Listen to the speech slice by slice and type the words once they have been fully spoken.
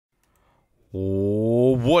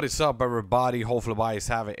Oh, what is up, everybody? Hopefully, everybody's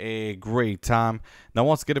having a great time. Now,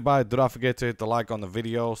 once again, everybody, do not forget to hit the like on the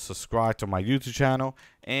video, subscribe to my YouTube channel,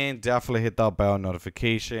 and definitely hit that bell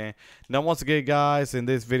notification. Now, once again, guys, in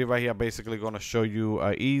this video right here, I'm basically going to show you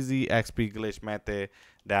an easy XP glitch method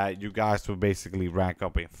that you guys will basically rank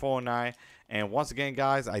up in Fortnite. And once again,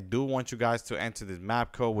 guys, I do want you guys to enter this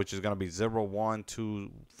map code, which is going to be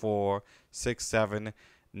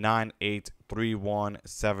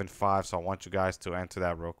 012467983175. So I want you guys to enter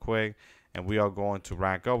that real quick, and we are going to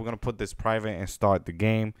rank up. We're going to put this private and start the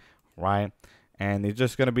game, right? And it's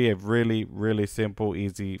just going to be a really simple,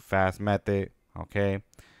 easy, fast method, okay?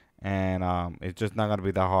 And it's just not going to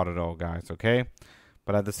be that hard at all, guys, okay?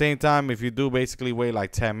 But at the same time, if you do basically wait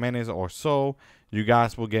like 10 minutes or so, you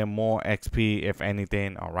guys will get more XP, if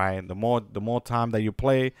anything. All right, the more time that you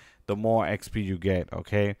play, the more XP you get.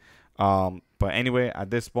 Okay. But anyway, at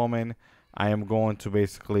this moment, I am going to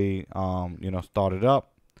basically start it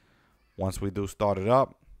up. Once we do start it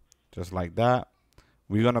up, just like that,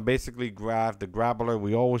 we're gonna basically grab the grappler.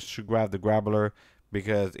 We always should grab the grappler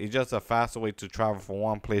because it's just a faster way to travel from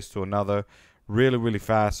one place to another really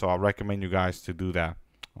fast. So I recommend you guys to do that.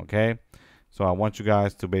 Okay, so I want you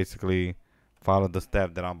guys to basically follow the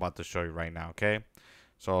step that I'm about to show you right now. Okay,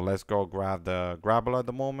 so let's go grab the grappler at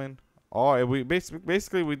the moment. Oh, we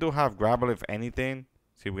basically we do have grappler if anything.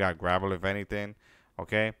 See, we got grappler if anything.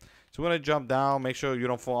 Okay, so we're gonna jump down. Make sure you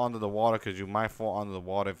don't fall under the water because you might fall under the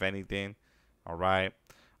water if anything. All right,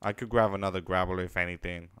 I could grab another grappler if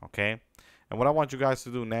anything. Okay. And what I want you guys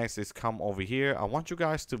to do next is come over here. I want you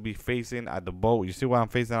guys to be facing at the boat. You see where I'm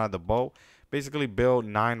facing at the boat? Basically build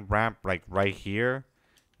 9 ramp like right here,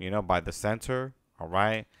 by the center. All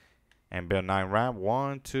right. And build 9 ramp.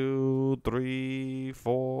 1, 2, 3,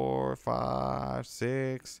 4, 5,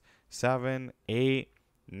 6, 7, 8,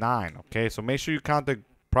 9. Okay. So make sure you count it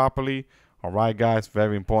properly. All right, guys.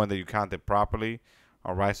 Very important that you count it properly.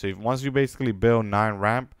 All right. So once you basically build 9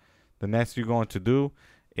 ramp, the next you're going to do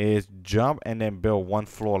is jump and then build 1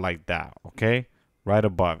 floor like that, okay, right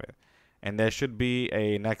above it. And there should be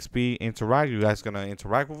an XP interact. You guys gonna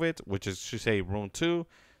interact with it, which is should say room 2,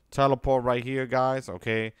 teleport right here, guys.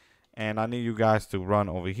 Okay, and I need you guys to run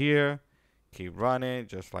over here, keep running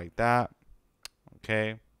just like that.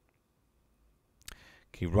 Okay,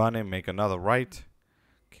 keep running, make another right,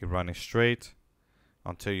 keep running straight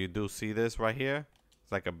until you do see this right here.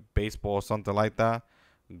 It's like a baseball or something like that.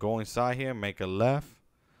 Go inside here, make a left.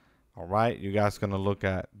 All right, you guys gonna look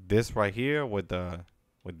at this right here with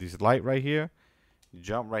this light right here.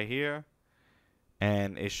 Jump right here,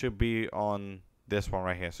 and it should be on this one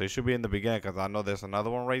right here. So it should be in the beginning because I know there's another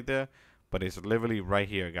one right there, but it's literally right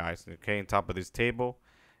here, guys. Okay, on top of this table,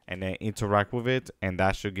 and then interact with it, and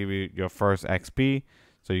that should give you your first XP,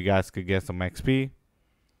 so you guys could get some XP.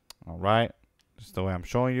 All right, just the way I'm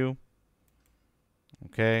showing you.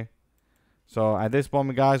 Okay. So at this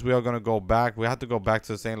moment, guys, we are going to go back. We have to go back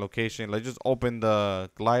to the same location. Let's just open the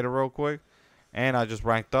glider real quick. And I just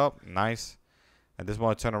ranked up. Nice. At this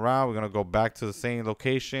moment, turn around. We're going to go back to the same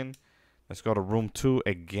location. Let's go to room 2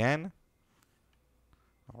 again.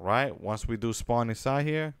 All right. Once we do spawn inside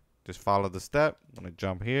here, just follow the step. I'm going to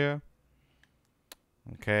jump here.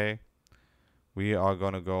 Okay. We are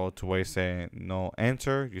going to go to where it's saying no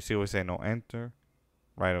enter. You see where it's saying no enter?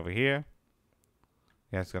 Right over here.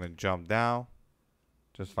 Yeah, it's going to jump down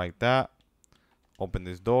just like that. Open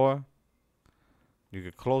this door. You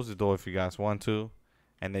can close the door if you guys want to.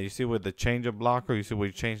 And then you see with the changer blocker, you see where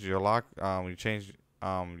you change your lock, you change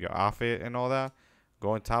your outfit and all that. Go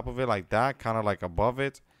on top of it like that, kind of like above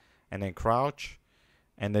it. And then crouch.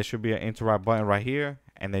 And there should be an interact button right here.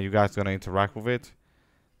 And then you guys are going to interact with it.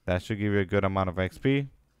 That should give you a good amount of XP.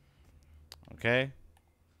 Okay.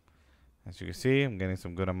 As you can see, I'm getting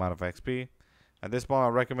some good amount of XP. At this point, I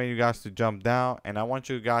recommend you guys to jump down, and I want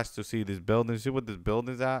you guys to see this building. See what this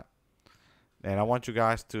building's at? And I want you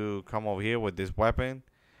guys to come over here with this weapon,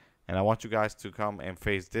 and I want you guys to come and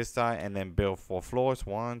face this side and then build 4 floors.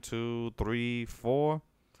 1, 2, 3, 4.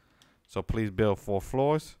 So please build 4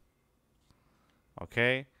 floors.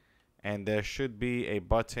 Okay, and there should be a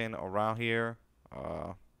button around here.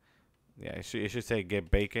 Yeah, it should say get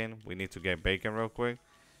bacon. We need to get bacon real quick.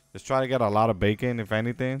 Just try to get a lot of bacon, if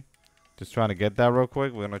anything. Just trying to get that real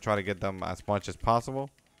quick. We're going to try to get them as much as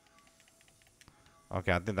possible.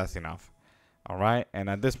 Okay, I think that's enough. All right. And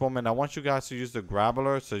at this moment, I want you guys to use the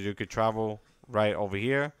grappler so you could travel right over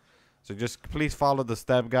here. So just please follow the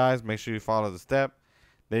step, guys. Make sure you follow the step.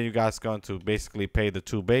 Then you guys going to basically pay the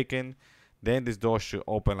 2 bacon. Then this door should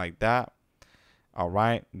open like that. All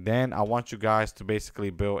right. Then I want you guys to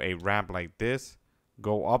basically build a ramp like this.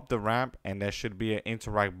 go up the ramp, and there should be an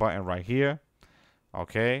interact button right here.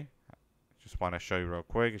 Okay, just want to show you real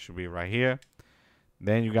quick. It should be right here.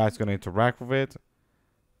 Then you guys gonna interact with it,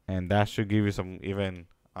 and that should give you some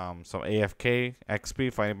some AFK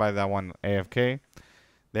XP for anybody that want AFK.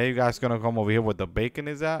 Then you guys gonna come over here where the bacon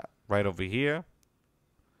is at, right over here.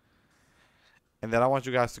 And then I want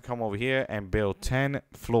you guys to come over here and build 10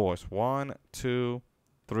 floors. 1, 2,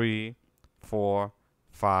 3, 4,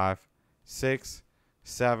 5, 6,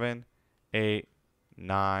 7, 8,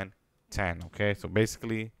 9, 10. Okay, so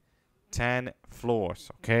basically 10 floors.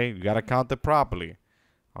 Okay, you gotta count it properly.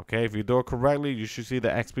 Okay, if you do it correctly, you should see the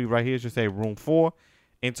XP right here. It should say room 4.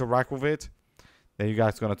 Interact with it. Then you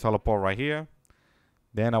guys gonna teleport right here.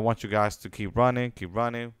 Then I want you guys to keep running, keep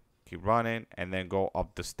running, keep running, and then go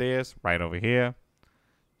up the stairs right over here,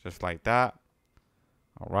 just like that.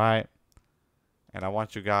 All right, and I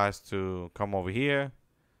want you guys to come over here.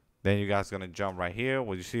 Then you guys gonna jump right here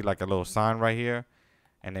where you see like a little sign right here,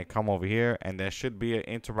 and then come over here, and there should be an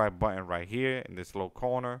interact button right here in this little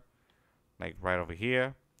corner, like right over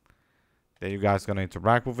here. Then you guys gonna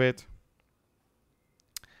interact with it,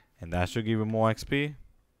 and that should give you more XP.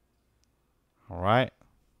 All right,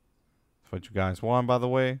 that's what you guys want, by the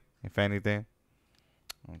way, if anything.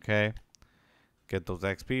 Okay, get those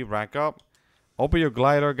XP, rank up. Open your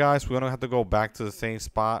glider, guys. We're gonna have to go back to the same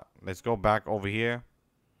spot. Let's go back over here.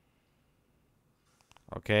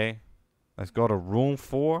 Okay, let's go to room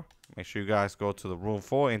 4. Make sure you guys go to the room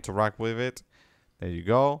 4, interact with it. There you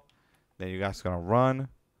go. Then you guys gonna run,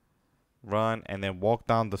 and then walk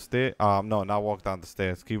down the stairs. No, not walk down the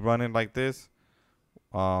stairs. Keep running like this.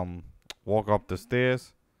 Walk up the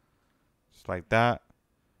stairs, just like that.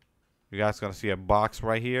 You guys gonna see a box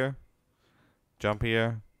right here. Jump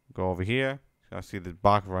here, go over here. You're gonna see this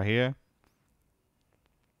box right here.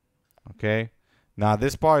 Okay. Now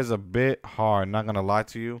this part is a bit hard, not gonna lie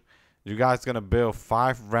to you. You guys gonna build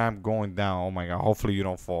 5 ramp going down. Oh my god, hopefully you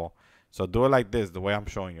don't fall. So do it like this, the way I'm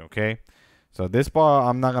showing you, okay? So this part,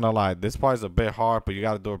 I'm not gonna lie, this part is a bit hard, but you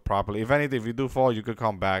gotta do it properly. If anything, if you do fall, you could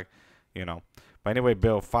come back, you know. But anyway,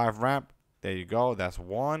 build 5 ramp. There you go. That's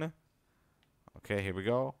 1. Okay, here we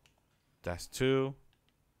go. That's 2.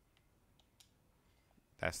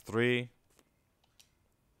 That's 3.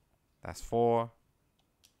 That's 4.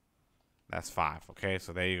 That's 5. Okay,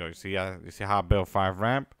 so there you go. You see how I build 5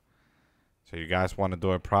 ramp? So you guys want to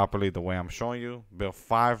do it properly the way I'm showing you. Build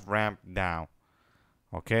 5 ramp down.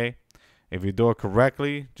 Okay? If you do it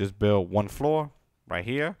correctly, just build 1 floor right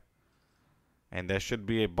here. And there should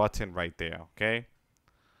be a button right there. Okay?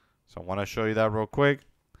 So I want to show you that real quick.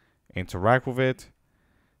 Interact with it.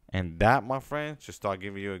 And that, my friends, should start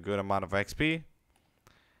giving you a good amount of XP.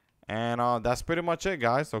 And that's pretty much it,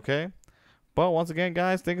 guys. Okay? But once again,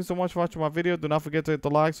 guys, thank you so much for watching my video. Do not forget to hit the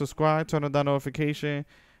like, subscribe, turn on that notification,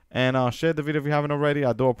 and share the video if you haven't already.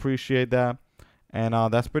 I do appreciate that. And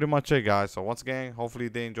that's pretty much it, guys. So once again, hopefully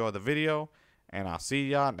they enjoyed the video, and I'll see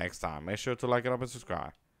y'all next time. Make sure to like it up and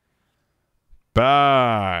subscribe.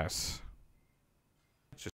 Bye.